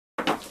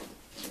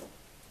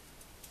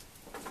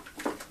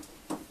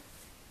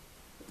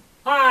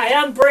Hi,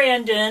 I'm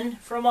Brandon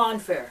from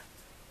OnFair.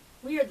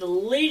 We are the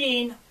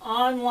leading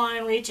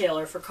online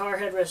retailer for car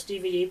headrest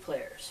DVD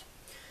players.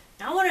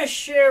 Now I want to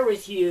share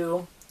with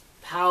you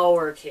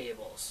power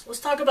cables. Let's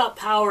talk about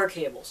power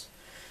cables.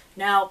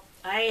 Now,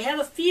 I have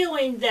a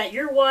feeling that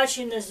you're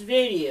watching this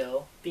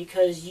video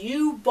because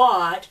you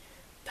bought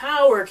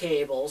power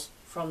cables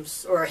from,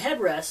 or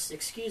headrests,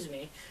 excuse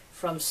me,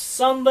 from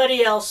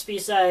somebody else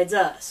besides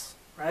us,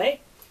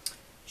 right?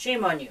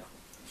 Shame on you.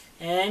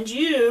 And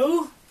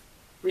you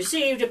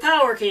received a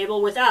power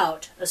cable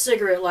without a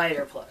cigarette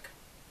lighter plug.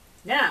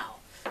 Now,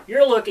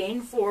 you're looking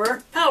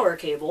for power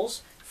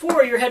cables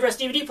for your headrest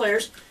DVD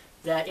players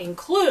that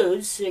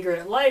include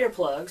cigarette lighter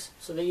plugs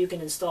so that you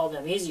can install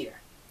them easier.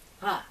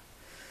 Now,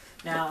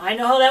 I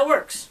know how that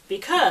works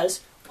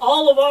because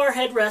all of our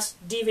headrest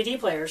DVD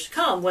players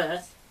come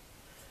with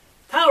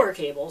power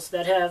cables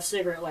that have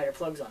cigarette lighter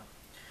plugs on them.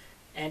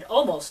 And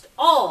almost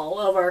all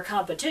of our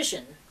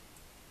competition,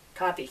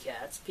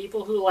 copycats,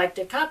 people who like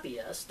to copy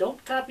us,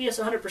 don't copy us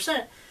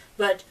 100%,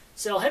 but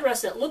sell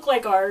headrests that look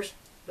like ours,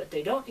 but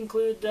they don't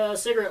include the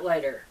cigarette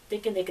lighter,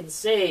 thinking they can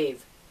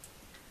save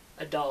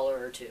 $1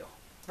 or $2,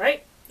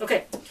 right?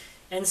 Okay,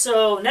 and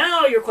so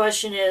now your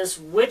question is,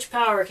 which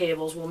power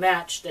cables will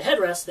match the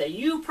headrest that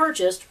you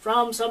purchased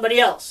from somebody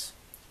else?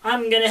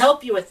 I'm going to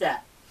help you with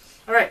that.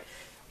 All right,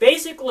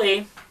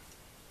 basically,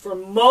 for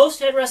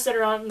most headrests that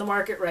are on the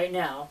market right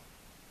now,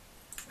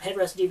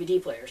 headrest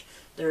DVD players,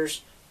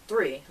 there's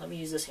three, let me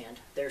use this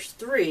hand, there's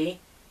three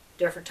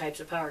different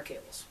types of power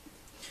cables.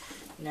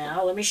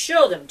 Now let me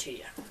show them to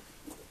you.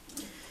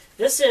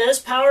 This is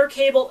power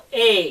cable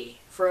A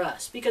for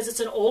us because it's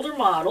an older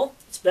model.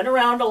 It's been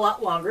around a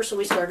lot longer, so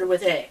we started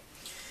with A.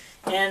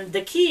 And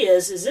the key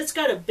is it's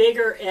got a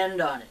bigger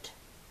end on it.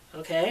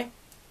 Okay?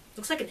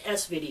 Looks like an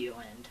S-video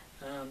end.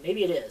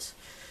 Maybe it is.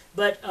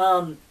 But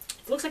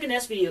it looks like an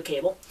S-video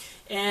cable.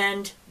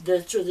 And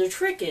the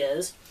trick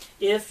is,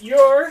 if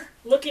you're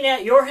looking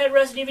at your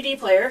headrest DVD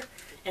player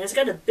and it's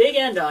got a big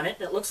end on it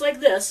that looks like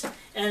this,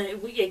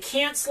 and it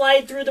can't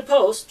slide through the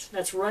post,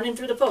 that's running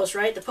through the post,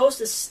 right? The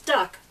post is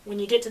stuck when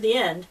you get to the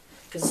end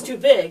because it's too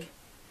big.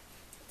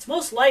 It's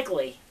most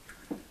likely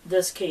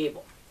this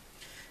cable.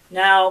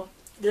 Now,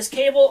 this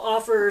cable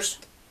offers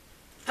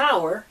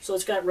power, so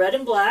it's got red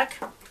and black.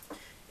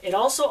 It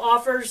also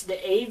offers the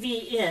AV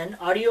in,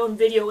 audio and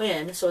video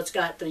in, so it's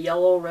got the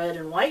yellow, red,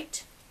 and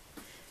white.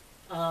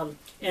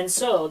 And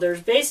so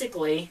there's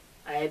basically,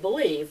 I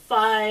believe,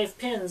 5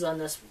 pins on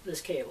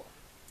this cable.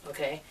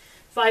 Okay,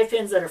 5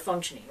 pins that are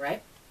functioning,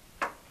 right?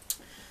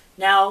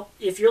 Now,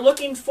 if you're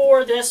looking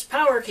for this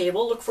power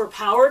cable, look for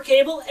power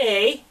cable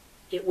A.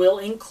 It will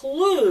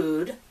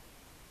include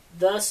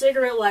the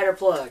cigarette lighter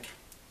plug.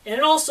 And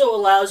it also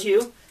allows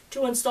you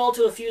to install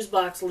to a fuse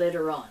box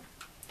later on.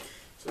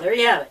 So there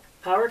you have it.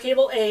 Power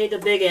cable A, the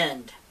big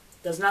end.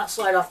 Does not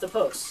slide off the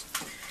posts.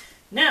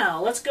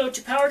 Now, let's go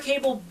to power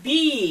cable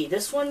B.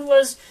 This one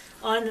was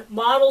on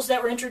models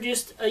that were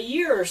introduced a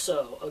year or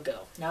so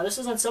ago. Now, this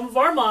is on some of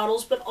our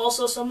models, but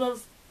also some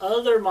of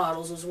other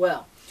models as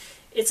well.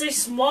 It's a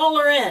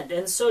smaller end,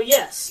 and so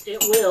yes,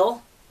 it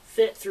will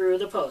fit through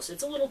the post.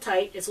 It's a little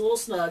tight, it's a little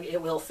snug,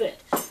 it will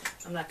fit.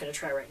 I'm not going to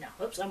try right now.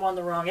 Oops, I'm on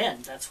the wrong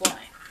end, that's why.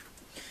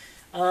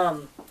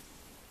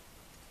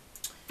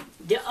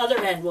 The other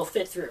end will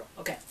fit through.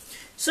 Okay,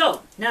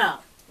 so now,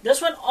 this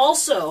one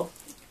also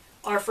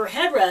are for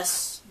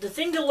headrests. The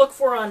thing to look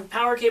for on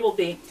power cable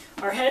B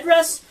are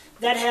headrests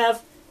that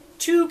have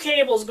 2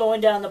 cables going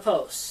down the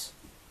posts.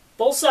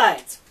 Both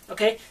sides.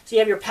 Okay? So you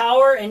have your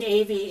power and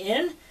AV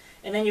in,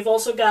 and then you've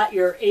also got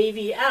your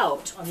AV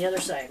out on the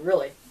other side,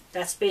 really.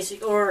 That's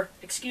basic, or,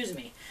 excuse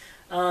me.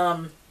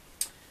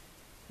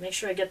 Make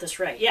sure I get this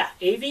right. Yeah,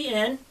 AV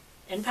in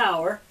and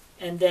power,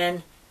 and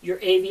then your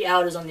AV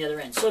out is on the other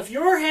end. So if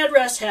your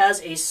headrest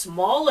has a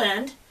small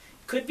end,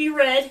 could be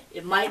red,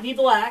 it might be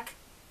black,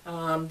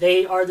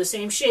 they are the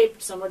same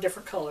shape, some are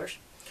different colors.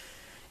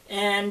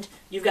 And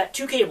you've got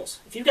 2 cables.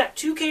 If you've got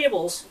 2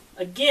 cables,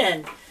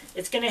 again,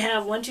 it's going to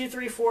have 1, 2,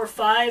 3, 4,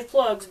 5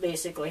 plugs,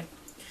 basically.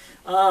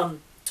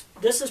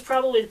 This is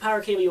probably the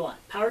power cable you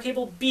want. Power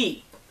cable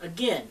B,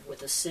 again,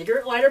 with a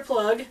cigarette lighter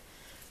plug,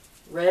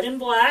 red and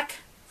black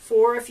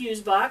for a fuse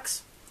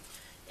box,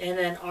 and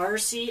then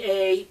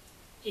RCA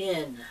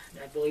in.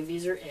 I believe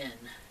these are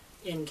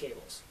in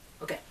cables.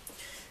 Okay.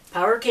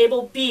 Power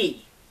cable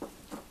B.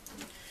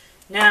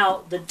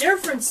 Now, the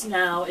difference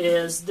now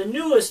is the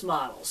newest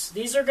models.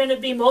 These are going to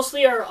be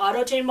mostly our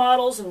Autotane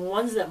models and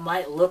ones that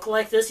might look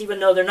like this, even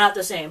though they're not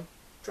the same.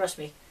 Trust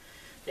me.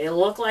 They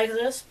look like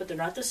this, but they're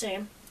not the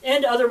same.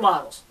 And other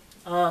models.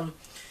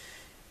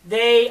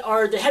 They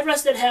are the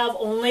headrests that have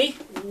only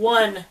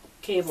 1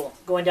 cable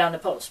going down the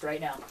post right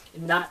now,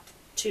 and not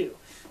 2.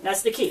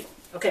 That's the key.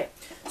 Okay,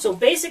 so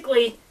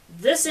basically,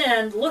 this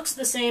end looks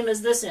the same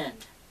as this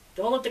end.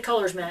 Don't let the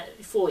colors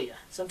fool you.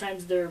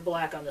 Sometimes they're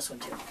black on this one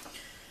too.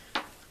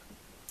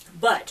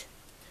 But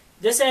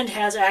this end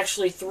has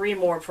actually 3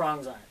 more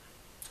prongs on it.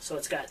 So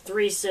it's got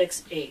 3,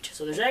 6, 8.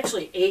 So there's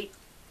actually 8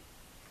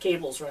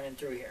 cables running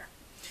through here.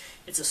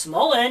 It's a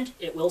small end.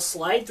 It will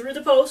slide through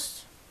the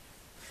post.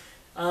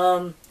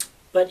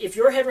 But if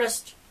your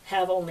headrests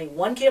have only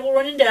one cable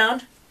running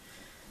down,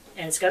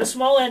 and it's got a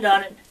small end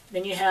on it,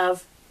 then you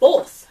have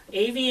both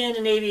AV in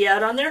and AV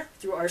out on there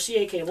through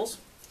RCA cables.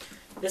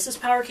 This is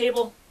power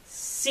cable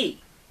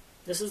C.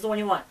 This is the one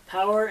you want,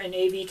 power and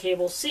AV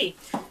cable C.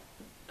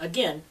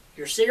 Again,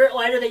 your cigarette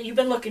lighter that you've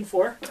been looking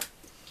for,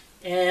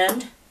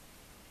 and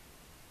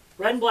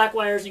red and black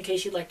wires in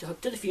case you'd like to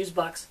hook to the fuse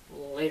box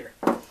later.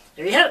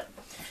 There you have it.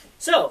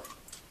 So,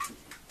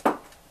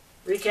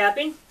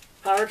 recapping,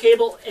 power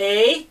cable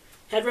A,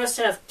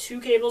 headrests have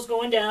two cables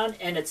going down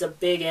and it's a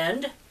big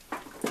end.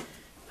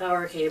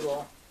 Power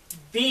cable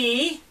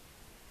B,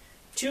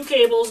 two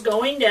cables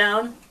going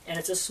down and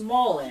it's a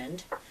small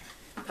end.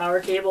 Power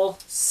cable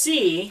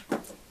C,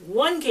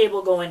 one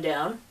cable going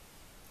down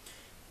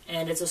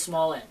and it's a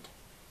small end.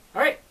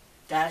 Alright,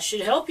 that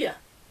should help you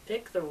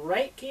pick the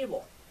right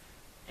cable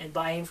and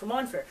buying from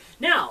OnFair.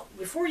 Now,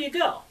 before you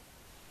go,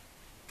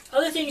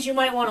 other things you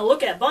might want to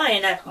look at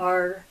buying that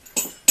are,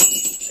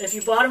 if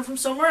you bought them from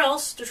somewhere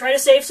else to try to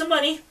save some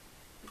money,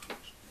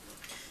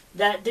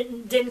 that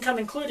didn't come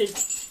included,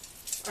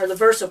 are the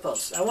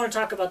VersaPosts. I want to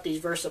talk about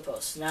these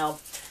VersaPosts. Now,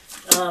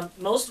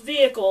 most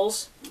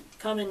vehicles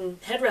come in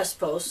headrest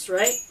posts,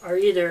 right, are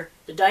either,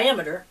 the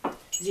diameter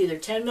is either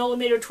 10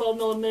 millimeter, 12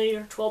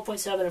 millimeter,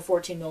 12.7, and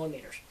 14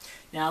 millimeters.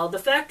 Now, the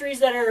factories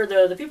that are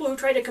the people who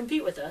try to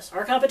compete with us,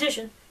 our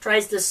competition,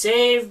 tries to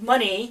save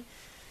money,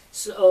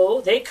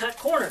 so they cut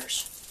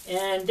corners.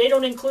 And they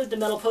don't include the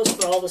metal posts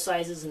for all the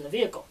sizes in the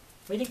vehicle.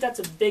 We think that's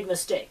a big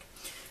mistake.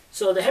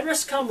 So the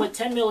headrests come with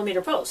 10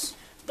 millimeter posts.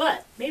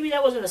 But maybe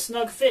that wasn't a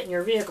snug fit in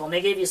your vehicle and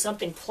they gave you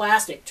something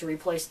plastic to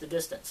replace the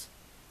distance.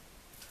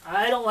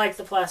 I don't like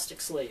the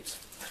plastic sleeves.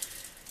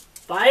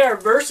 Buy our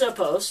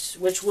VersaPosts,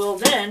 which will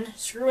then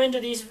screw into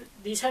these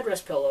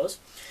headrest pillows.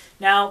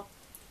 Now,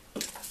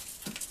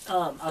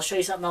 I'll show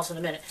you something else in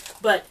a minute.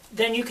 But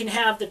then you can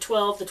have the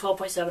 12, the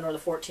 12.7, or the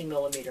 14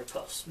 millimeter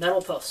posts,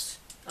 metal posts,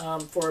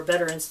 for a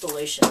better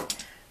installation.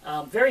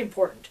 Very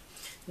important.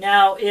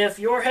 Now, if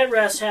your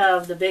headrests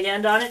have the big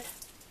end on it,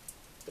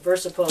 the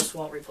VersaPost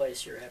won't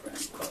replace your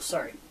headrest post.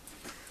 Sorry.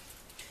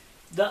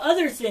 The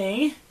other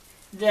thing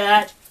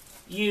that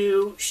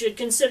you should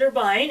consider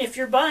buying, if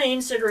you're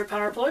buying cigarette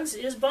power plugs,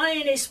 is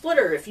buying a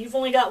splitter. If you've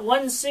only got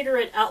one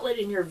cigarette outlet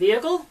in your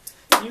vehicle,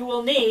 you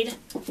will need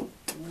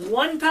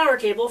one power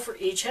cable for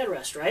each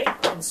headrest, right?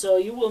 And so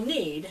you will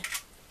need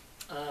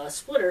a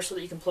splitter so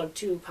that you can plug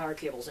two power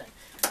cables in.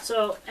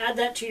 So add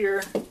that to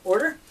your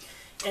order.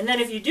 And then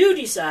if you do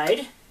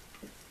decide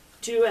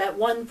to, at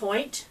one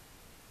point,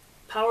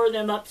 power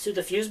them up to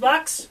the fuse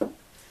box,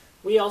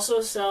 we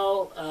also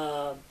sell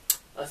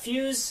a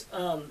fuse.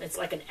 It's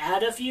like an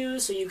add-a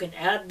fuse, so you can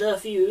add the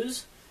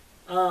fuse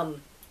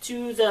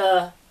to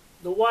the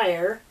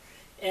wire,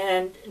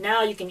 and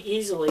now you can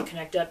easily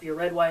connect up your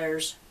red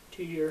wires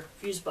to your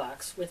fuse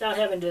box without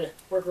having to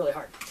work really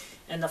hard.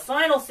 And the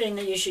final thing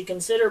that you should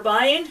consider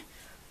buying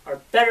are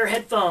better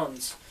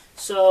headphones.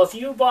 So if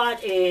you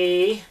bought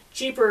a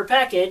cheaper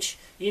package,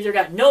 you either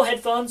got no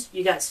headphones,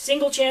 you got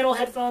single channel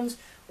headphones,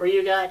 or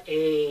you got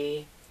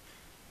a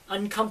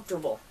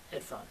uncomfortable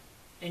headphone.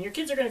 And your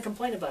kids are going to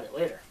complain about it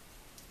later.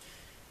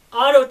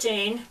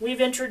 Autotane,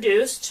 we've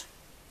introduced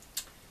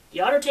the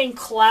Autotane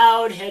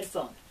Cloud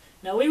headphone.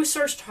 Now we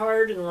searched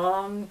hard and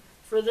long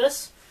for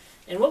this,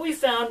 and what we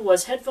found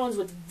was headphones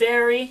with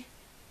very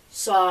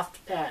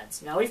soft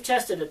pads. Now we've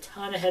tested a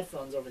ton of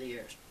headphones over the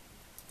years.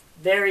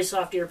 Very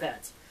soft ear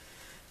pads.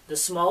 The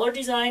smaller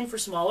design for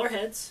smaller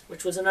heads,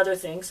 which was another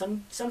thing.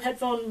 Some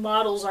headphone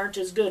models aren't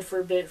as good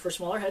for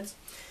smaller heads.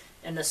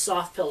 And the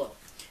soft pillow.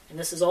 And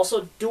this is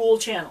also dual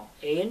channel,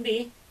 A and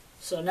B.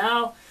 So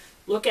now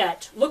look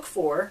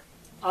for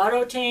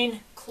Autotane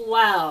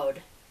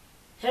Cloud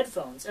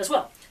headphones as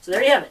well. So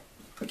there you have it.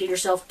 Get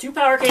yourself two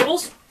power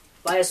cables,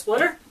 buy a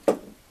splitter,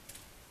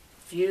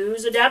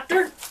 fuse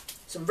adapter,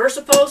 some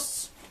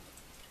VersaPosts,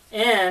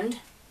 and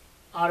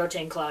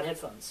Autotane Cloud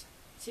headphones.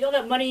 See all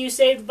that money you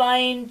saved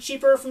buying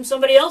cheaper from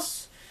somebody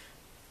else?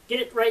 Get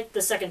it right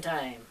the second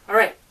time. All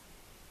right.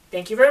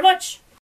 Thank you very much.